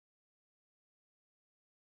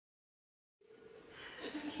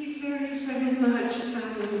very much,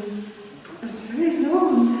 Simon. It's very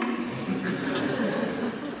long.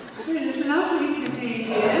 It's lovely to be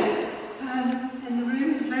here, and the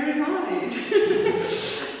room is very wide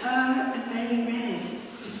and very red.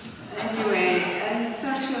 Anyway, it's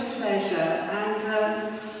such a pleasure, and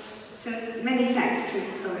so many thanks to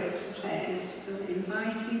poets and players for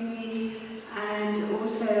inviting me, and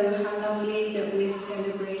also how lovely that we're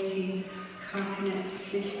celebrating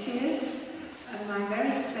Carcanet's 50th. And my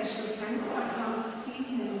very special thanks, I can't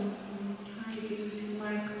see him, he's hiding, to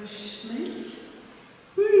Michael Schmidt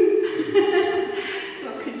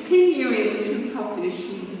for continuing to publish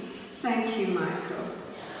me. Thank you, Michael.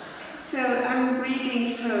 So I'm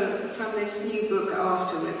reading from this new book,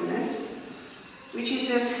 Afterwardness, which is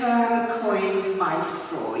a term coined by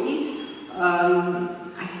Freud.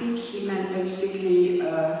 I think he meant basically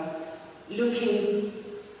looking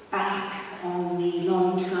back on the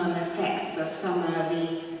long-term effects of some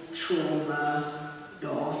early trauma,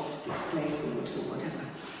 loss, displacement, or whatever.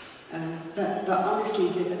 But honestly,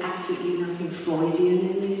 there's absolutely nothing Freudian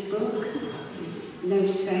in this book. There's no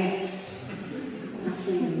sex,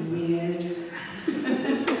 nothing weird.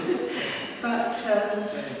 But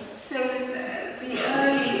so the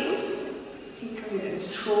early, I think of it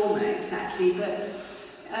as trauma exactly, but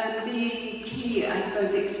the key, I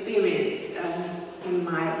suppose, experience in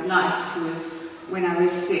my life was when I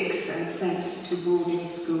was 6 and sent to boarding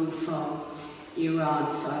school from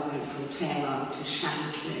Iran, so I went from Tehran to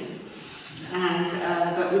Shanklin, and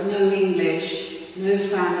but with no English, no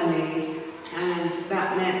family, and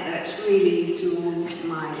that meant that really through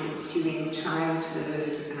my ensuing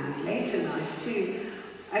childhood and later life too,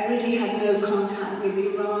 I really had no contact with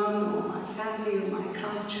Iran or my family or my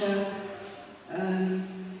culture,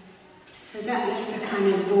 so that left a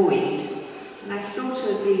kind of void. And I thought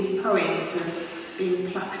of these poems as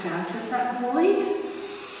being plucked out of that void.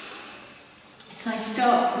 So I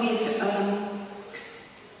start with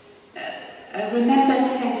a remembered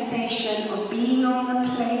sensation of being on the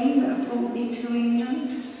plane that brought me to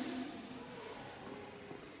England.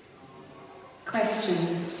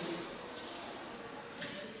 Questions.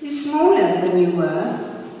 You're smaller than you were,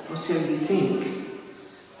 or so you think.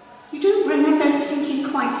 You don't remember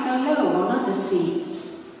sinking quite so low on other seats.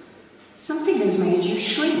 Something has made you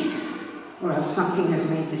shrink, or else something has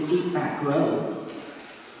made the seat back grow.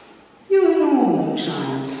 You're a normal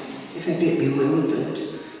child, if a bit bewildered,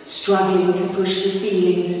 struggling to push the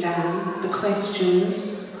feelings down, the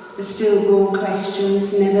questions, the stillborn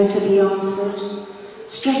questions never to be answered,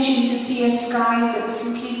 stretching to see a sky that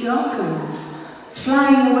simply darkens,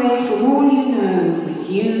 flying away from all you know with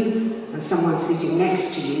you and someone sitting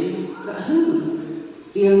next to you, but who?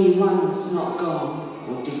 The only ones not gone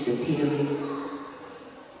or disappearing.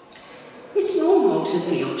 It's normal to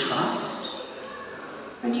feel trust,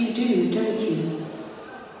 and you do, don't you?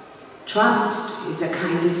 Trust is a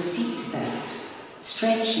kind of seatbelt,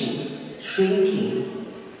 stretching, shrinking,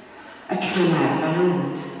 a canal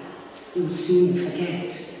band. You'll soon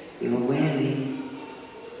forget you're wearing.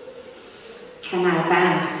 Canal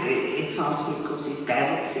band in Farsi, of course, is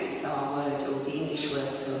belt. It's our word, or the English word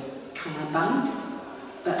for canal band.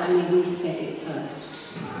 But I mean, we said it first.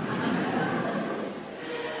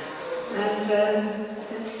 And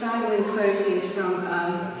Simon quoted from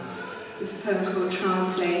this poem called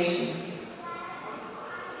Translation.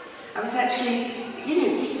 I was actually,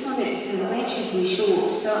 these sonnets are wretchedly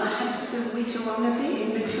short, so I have to sort of whittle on a bit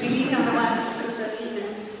in between, otherwise you sort of,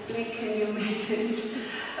 blink and you'll miss it.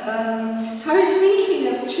 So I was thinking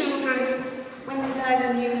of children when they learn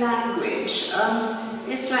a new language.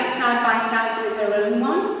 It's like side by side with their own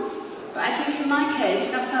one. But I think in my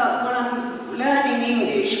case, I felt when I'm learning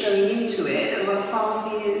English, going into it, or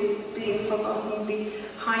Farsi is being forgotten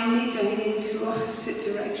behind me, going into opposite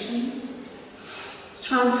directions.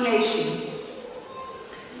 Translation.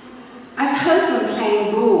 I've heard them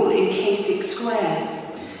playing ball in Kasich Square.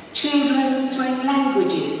 Children throwing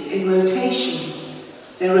languages in rotation.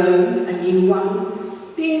 Their own, a new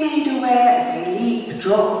one, being made aware as they leap,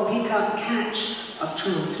 drop, pick up, catch, of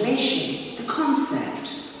translation, the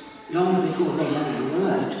concept, long before they learn the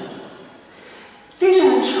word. They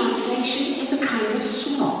learn translation is a kind of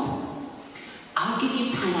swap. I'll give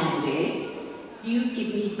you panande, you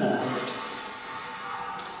give me bird.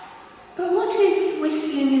 But what if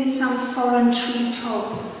whistling in some foreign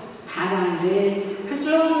treetop, panande, has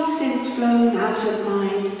long since flown out of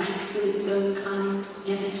mind, back to its own kind,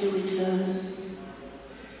 never to return?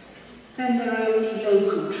 Then there are only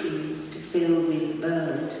local trees to fill with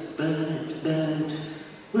bird, bird, bird.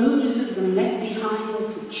 Rows of them left behind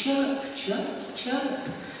to chirp, chirp, chirp.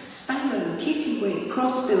 Sparrow, kittiwake,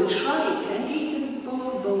 crossbill, shrike, and even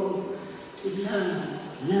ball, to learn,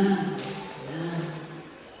 learn,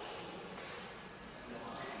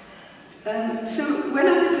 learn. So when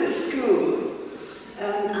I was at school, I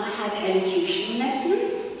had elocution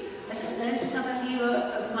lessons. I don't know if some of you are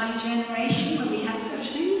of my generation when we had such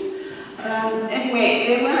things. Anyway,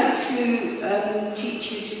 they weren't to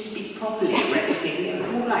teach you to speak properly or anything. They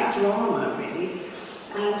were more like drama, really.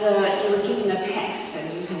 And you were given a text and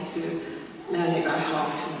you had to learn it by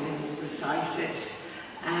heart and then recite it.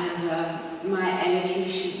 And my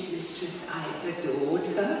elocution mistress, I adored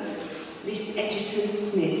her, Miss Edgerton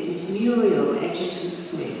Smith, Miss Muriel Edgerton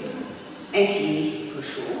Smith, Eggy for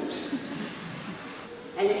short.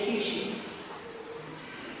 Elocution.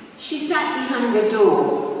 She sat behind the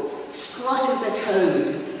door, squat as a toad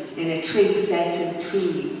in a twig set of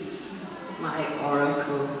tweeds, my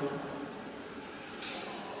oracle.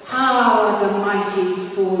 How are the mighty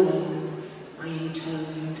fallen, I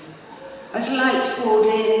intoned, as light poured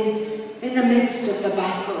in the midst of the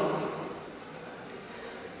battle.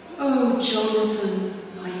 Oh, Jonathan,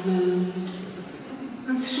 I moaned,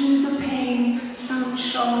 and through the pane sun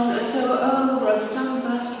shone as though over a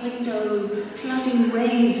sunburst window, flooding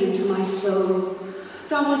rays into my soul.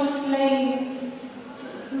 Thou wast slain.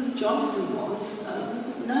 Who Jonathan was?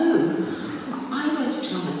 No, I was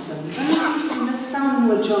Jonathan. The light and the sun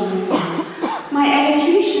were Jonathan. My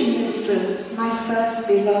elocution mistress, my first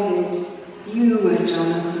beloved, you were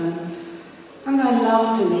Jonathan. And thy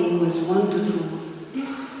love to me was wonderful.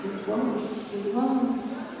 Yes, it was.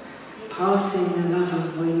 Passing the love of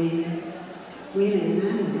women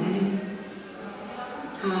and men.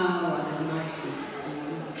 How are the mighty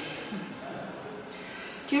fallen.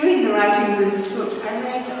 During the writing of this book, I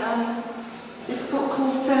read this book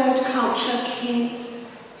called Third Culture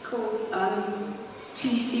Kids, called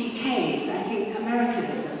TCKs. I think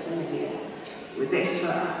Americans are familiar with this,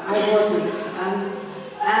 but I wasn't.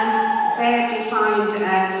 And they're defined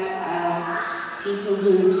as people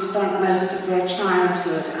who've spent most of their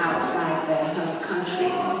childhood outside their home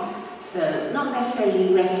countries. So not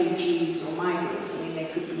necessarily refugees or migrants. I mean,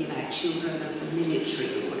 they could be like children of the military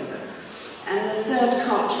or whatever. And the third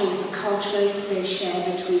culture is the culture they share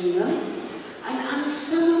between them. And I'm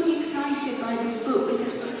so excited by this book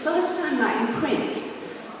because for the first time, like in print,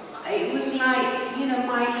 it was like, you know,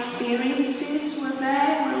 my experiences were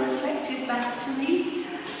there, were reflected back to me.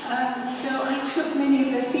 So I took many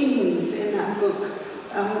of the themes in that book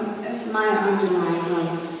as my underlying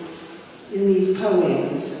ones in these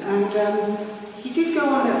poems. And he did go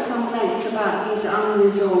on at some length about these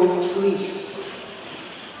unresolved griefs.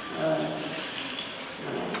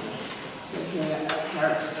 So here are a pair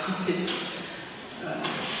of sonnets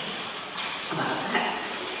about that.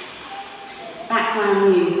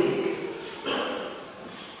 Background music.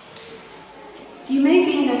 You may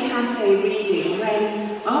be in a cafe reading when,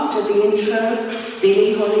 after the intro,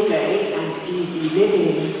 Billie Holiday and Easy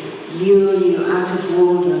Living lure you out of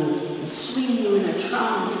Walden and swing you in a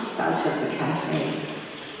trance out of the cafe.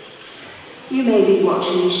 You may be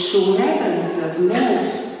watching Sean Evans as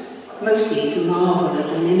Morse, mostly to marvel at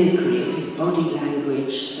the mimicry of his body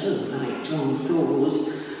language, so like John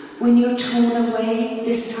Thor's, when you're torn away,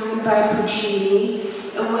 this time by Puccini,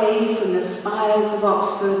 away from the spires of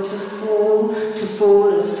Oxford to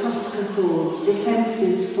fall as Tosca falls,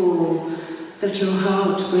 defences fall, that your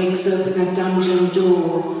heart breaks open a dungeon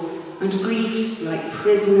door, and griefs like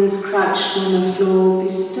prisoners crouched on the floor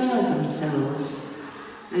bestir themselves,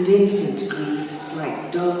 and infant griefs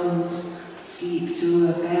like dolls sleep through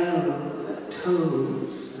a bell that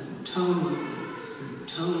tolls and tolls and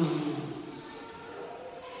tolls.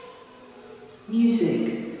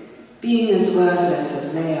 Music, being as wordless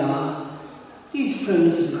as they are, these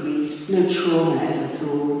frozen griefs no trauma ever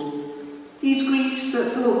thawed, these griefs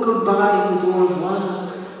that thought goodbye was au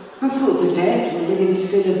revoir, and thought the dead were living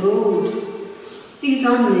still abroad, these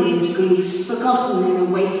unnamed griefs forgotten in a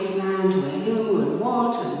wasteland where who and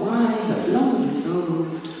what and why have long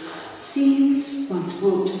dissolved, seems, once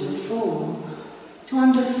brought to the fore, to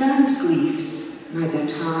understand griefs neither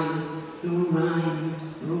time nor rhyme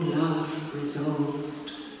nor love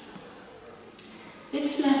resolved.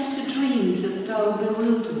 It's left to dreams of dull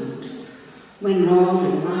bewilderment, when wrong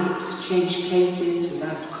and right change places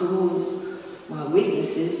without cause, while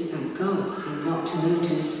witnesses, thank God, seem not to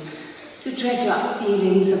notice, to dredge up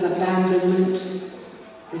feelings of abandonment,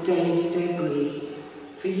 the day's debris,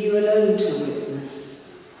 for you alone to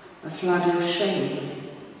witness, a flood of shame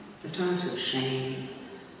that out of shame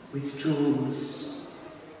withdraws.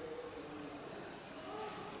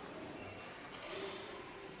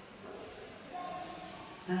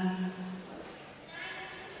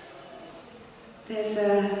 There's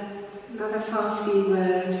another Farsi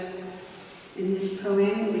word in this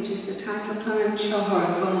poem, which is the title poem Chahar.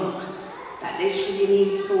 That literally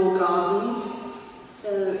means 4 gardens.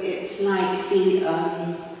 So it's like the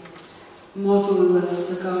model of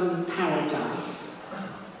the Garden of Paradise,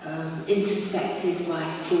 intersected by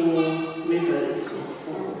 4 rivers or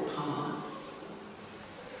 4 paths.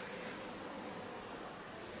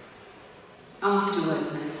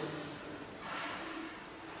 Afterwardness.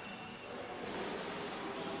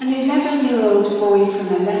 An 11-year-old boy from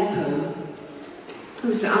Aleppo,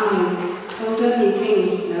 whose eyes told only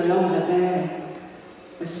things no longer there,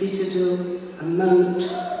 a citadel, a moat,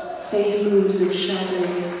 safe rooms of shadow,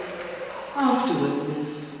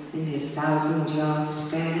 afterwardness in his 1,000-yard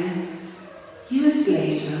stare, years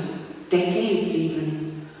later, decades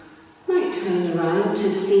even, might turn around to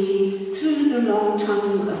see through the long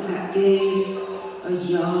tunnel of that gaze a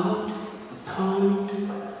yard, a pond,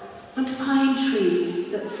 and pine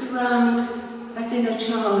trees that surround, as in a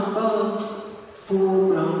charred bog, 4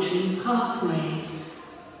 branching pathways.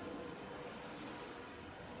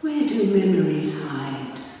 Where do memories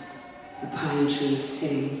hide? The pine trees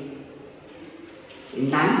sing. In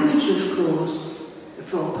language, of course, the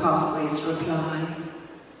 4 pathways reply.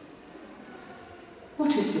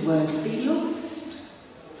 What if the words be lost?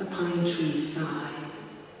 The pine trees sigh.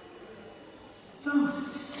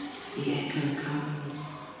 Lost, the echo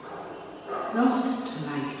comes. Lost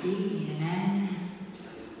like me in air.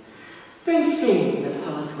 Then sing, the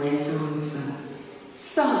pathways answer.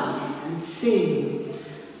 Sigh and sing,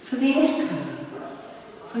 for the echo,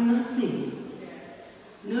 for nothing,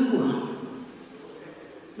 no one,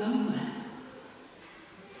 nowhere.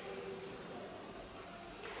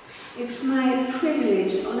 It's my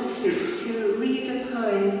privilege, honestly, to read a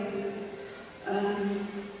poem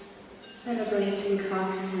celebrating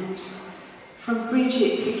Carcanet from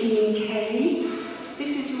Bridget Pegeen Kelly.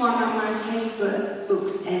 This is one of my favourite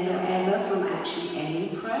books ever, from actually any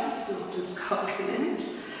press, not just Carcanet.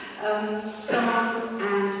 Song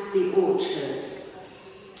and The Orchard,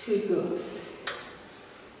 2 books.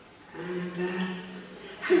 And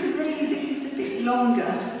hopefully this is a bit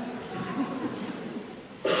longer.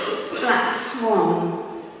 Black Swan.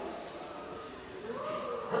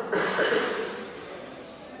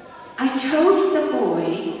 I told the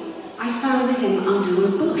boy I found him under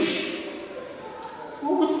a bush.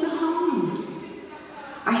 What was the harm?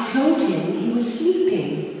 I told him he was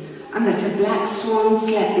sleeping and that a black swan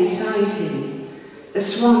slept beside him. The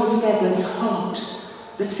swan's feathers hot,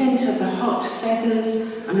 the scent of the hot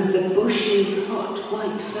feathers and of the bush's hot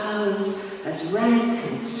white flowers as rank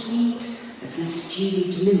and sweet as the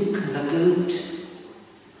stewed milk of a goat.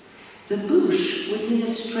 The bush was in a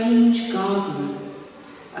strange garden,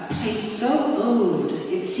 a place so old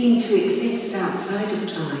it seemed to exist outside of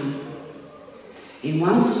time. In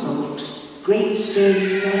one spot, great stone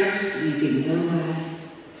steps leading nowhere.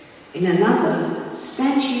 In another,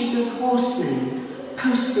 statues of horsemen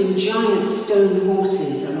posting giant stone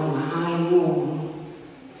horses along a high wall.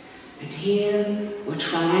 And here were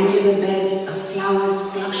triangular beds of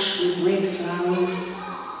flowers flush with red flowers,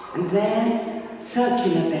 and there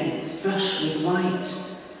circular beds flush with white.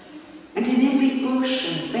 And in every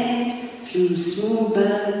bush and bed flew small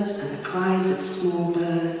birds and the cries of small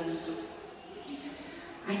birds.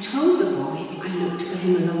 I told the boy I looked for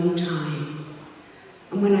him a long time,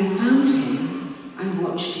 and when I found him, I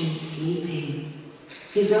watched him sleeping,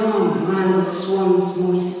 his arm around the swan's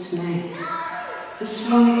moist neck, the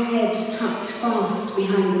swan's head tucked fast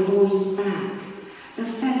behind the boy's back, the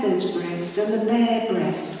feathered breast and the bare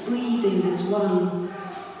breast breathing as one,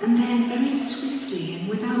 and then very swiftly and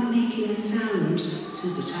without making a sound,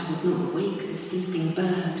 so that I would not wake the sleeping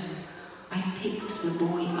bird, I picked the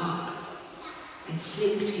boy up and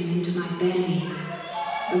slipped him into my belly,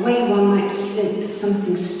 the way one might slip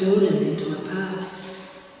something stolen into a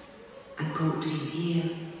purse, and brought him here.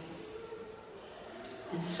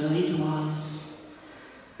 And so it was,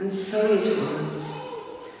 and so it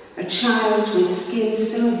was. A child with skin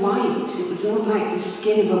so white, it was not like the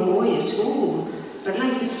skin of a boy at all, but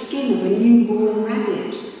like the skin of a newborn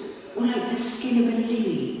rabbit, or like the skin of a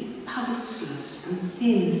lily, pulseless and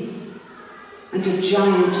thin. And a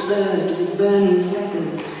giant bird with burning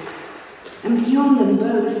feathers, and beyond them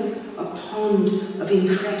both, a pond of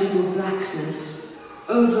incredible blackness,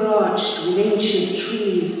 overarched with ancient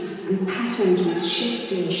trees and patterned with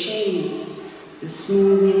shifting shades, the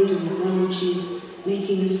small wind in the branches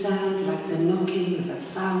making a sound like the knocking of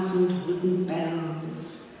 1,000 wooden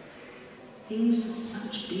bells. Things of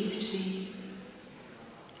such beauty.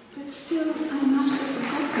 But still I might have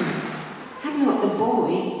forgotten, had not the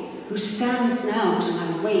boy, who stands now to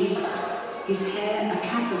my waist, his hair a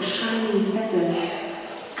cap of shining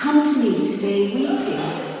feathers, come to me today weeping,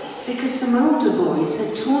 because some older boys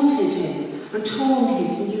had taunted him and torn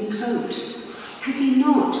his new coat. Had he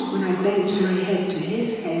not, when I bent my head to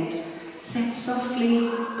his head, said softly,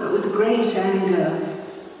 but with great anger,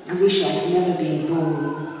 I wish I had never been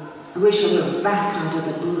born. I wish I were back under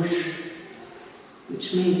the bush,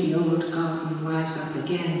 which made the old garden rise up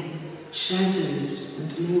again, shadowed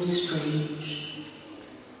and more strange.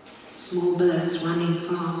 Small birds running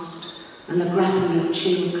fast, and the grapple of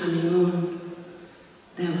chill coming on.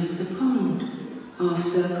 There was the pond, half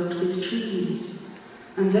circled with trees,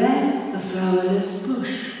 and there the flowerless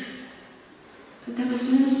bush. But there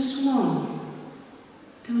was no swan.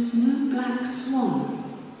 There was no black swan.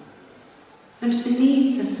 And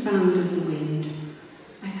beneath the sound of the wind,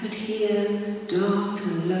 I could hear, dark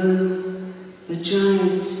and low, the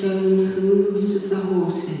giant stone hooves of the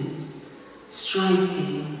horses,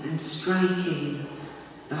 striking and striking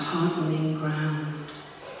the hardening ground.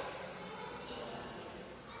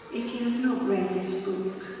 If you have not read this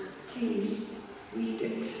book, please read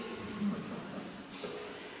it.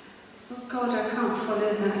 Oh God, I can't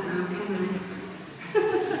follow that now, can I?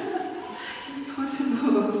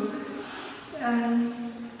 Impossible.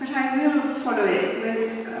 But I will follow it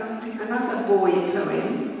with another boy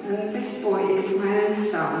poem, and this boy is my own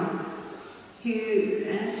son, who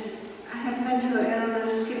has had mental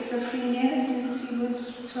illness, schizophrenia, since he was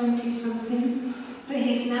 20-something, but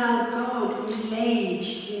he's now, God,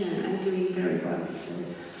 middle-aged, and doing very well. So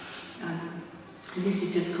this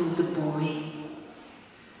is just called The Boy.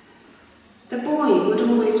 The boy would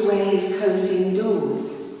always wear his coat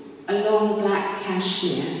indoors, a long black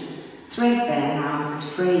cashmere, threadbare now and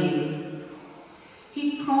fraying.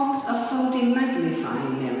 He'd prop a folding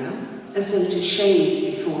magnifying mirror, as though to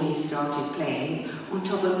shave before he started playing, on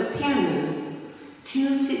top of the piano,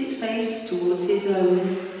 tilt its face towards his own,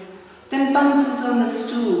 then bundled on a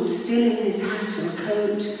stool, still in his hat and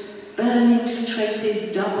coat, burning to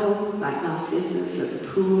traces double like narcissus at the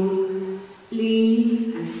pool,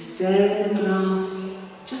 lean and stare in the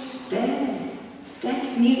glass, just stare,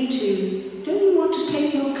 deaf mute to, don't you want to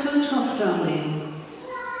take your coat off, darling?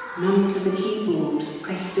 Numb to the keyboard,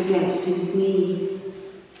 pressed against his knee.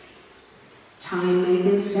 Time made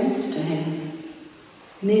no sense to him.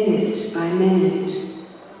 Minute by minute,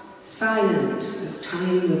 silent as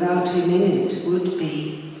time without him in it would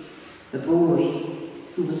be. The boy,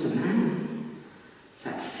 who was a man,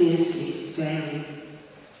 sat fiercely staring.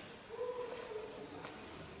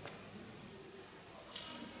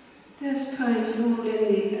 There's poems all in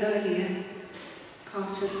the earlier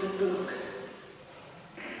part of the book,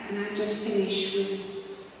 and I just finished with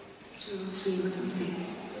 2 or 3 or something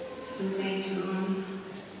from later on.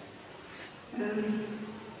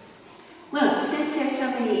 Well, since there's so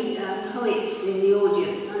many poets in the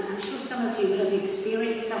audience, I'm sure some of you have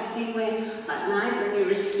experienced that thing where at night when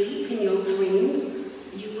you're asleep in your dreams,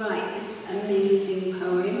 you write this amazing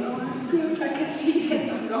poem. Oh, good, I can see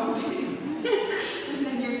heads nodding. And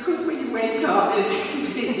then, of course, when you wake up, it's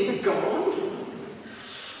completely gone.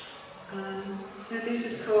 So this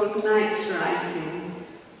is called Night Writing.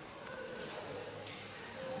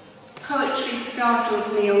 Poetry startled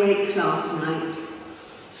me awake last night.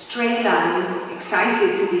 Stray lines,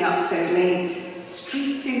 excited to be up so late,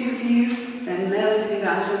 streaked into view, then melted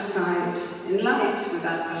out of sight, in light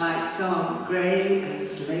without the lights on, grey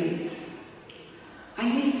as slate.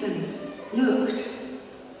 I listened, looked,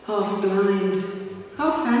 half blind,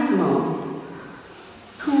 half animal.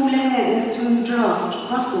 Cool air through draught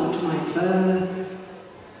ruffled my fur.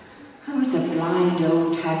 I was a blind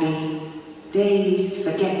old tabby, dazed,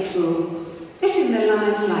 forgetful, letting the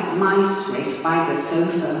lines like mice race by the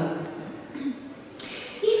sofa.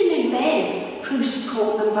 Even in bed, Proust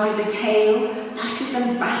caught them by the tail, patted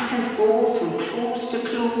them back and forth from claws to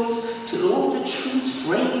claws, till all the truth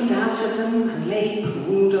drained out of them and lay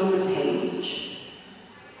pooled on the page.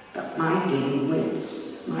 But my dim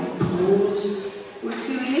wits, my paws, were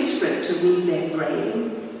too illiterate to read their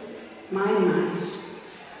brain. My mice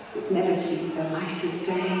would never see the light of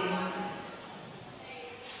day.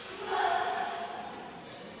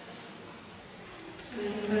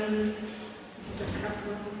 And just a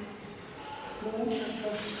couple more, I've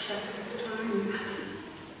lost track of time.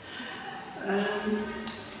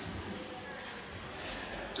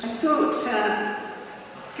 I thought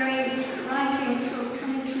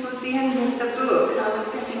coming towards the end of the book, I was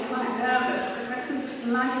getting quite nervous because I couldn't for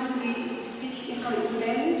the life of me see how it would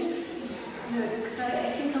end. Because I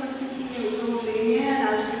think I was thinking it was all linear and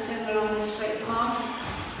I was just going along a straight path.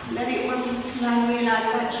 And then it wasn't until I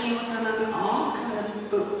realised actually it was on an arc and the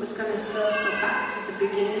book was going to circle back to the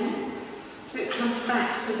beginning. So it comes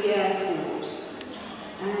back to the airport.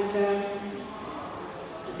 And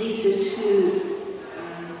these are two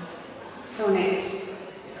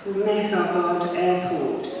sonnets called Mehrabad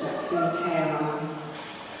Airport, that's in Tehran.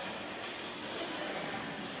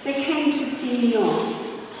 They came to see me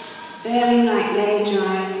off, bearing like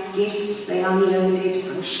Magi gifts they unloaded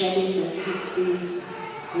from Chevys and taxis,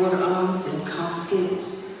 Qur'ans and caskets,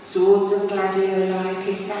 swords of gladioli,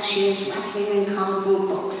 pistachios rattling in cardboard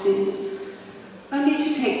boxes, only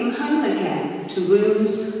to take them home again to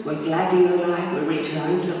rooms where gladioli were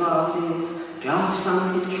returned to vases,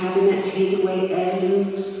 glass-fronted cabinets hid away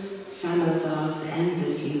heirlooms, samovars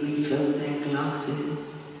endlessly refilled their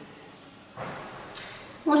glasses.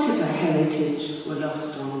 What if a heritage were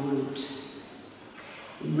lost en route?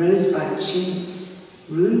 In rosebud chintz,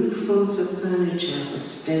 roomfuls of furniture were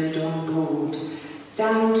stowed on board,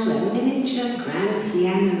 down to a miniature grand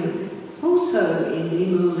piano, also in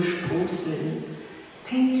Limoges porcelain,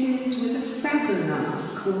 painted with a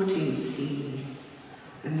Fragonard courting scene,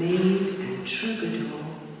 a maid and troubadour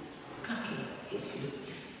plucking his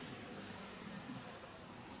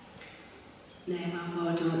lute.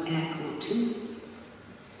 Mehrabad on airport too.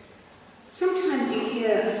 Sometimes you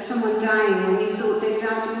hear of someone dying when you thought they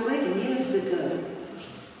died already years ago.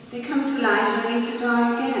 They come to life only to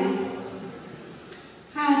die again.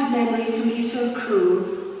 Bad memory can be so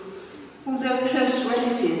cruel. Although close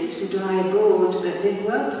relatives who die abroad but live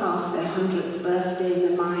well past their 100th birthday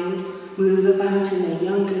in the mind, move about in their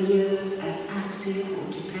younger years as active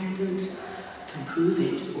or dependent, can prove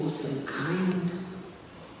it also kind.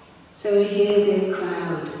 So here they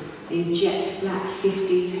crowd in jet black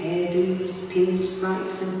 50s hairdos,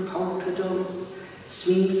 pinstripes and polka dots,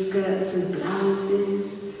 swing skirts and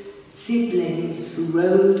blouses, siblings who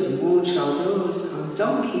rode and wore chadors on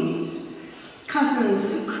donkeys,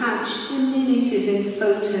 cousins who crouched diminutive in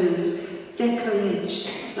photos, decorated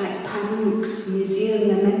like Pamuk's museum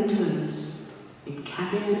mementos, in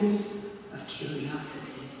cabinets of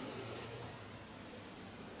curiosities.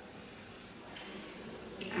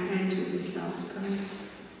 I'll end with this last poem.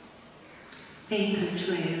 Vapor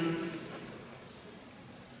trails.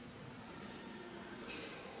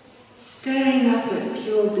 Staring up at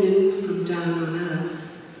pure blue from down on earth,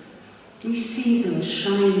 we see them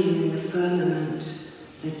shining in the firmament,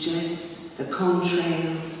 the jets, the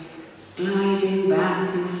contrails, gliding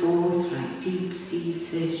back and forth like deep sea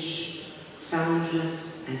fish,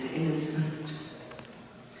 soundless and innocent.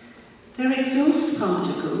 Their exhaust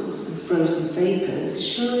particles and frozen vapors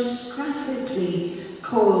show us graphically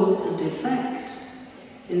cause and effect.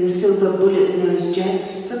 In the silver bullet-nosed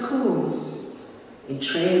jets, the cause. In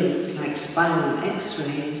trails like spiral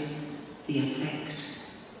X-rays, the effect.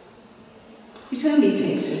 It only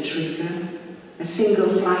takes a trigger, a single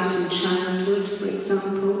flight in childhood, for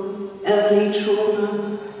example, early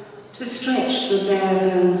trauma, to stretch the bare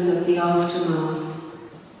bones of the aftermath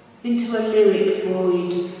into a lyric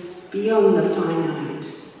void beyond the finite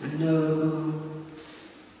and knowable,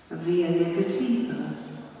 a via negativa,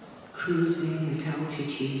 cruising at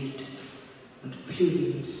altitude and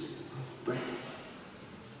plumes of breath.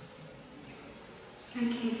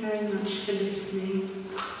 Thank you very much for listening.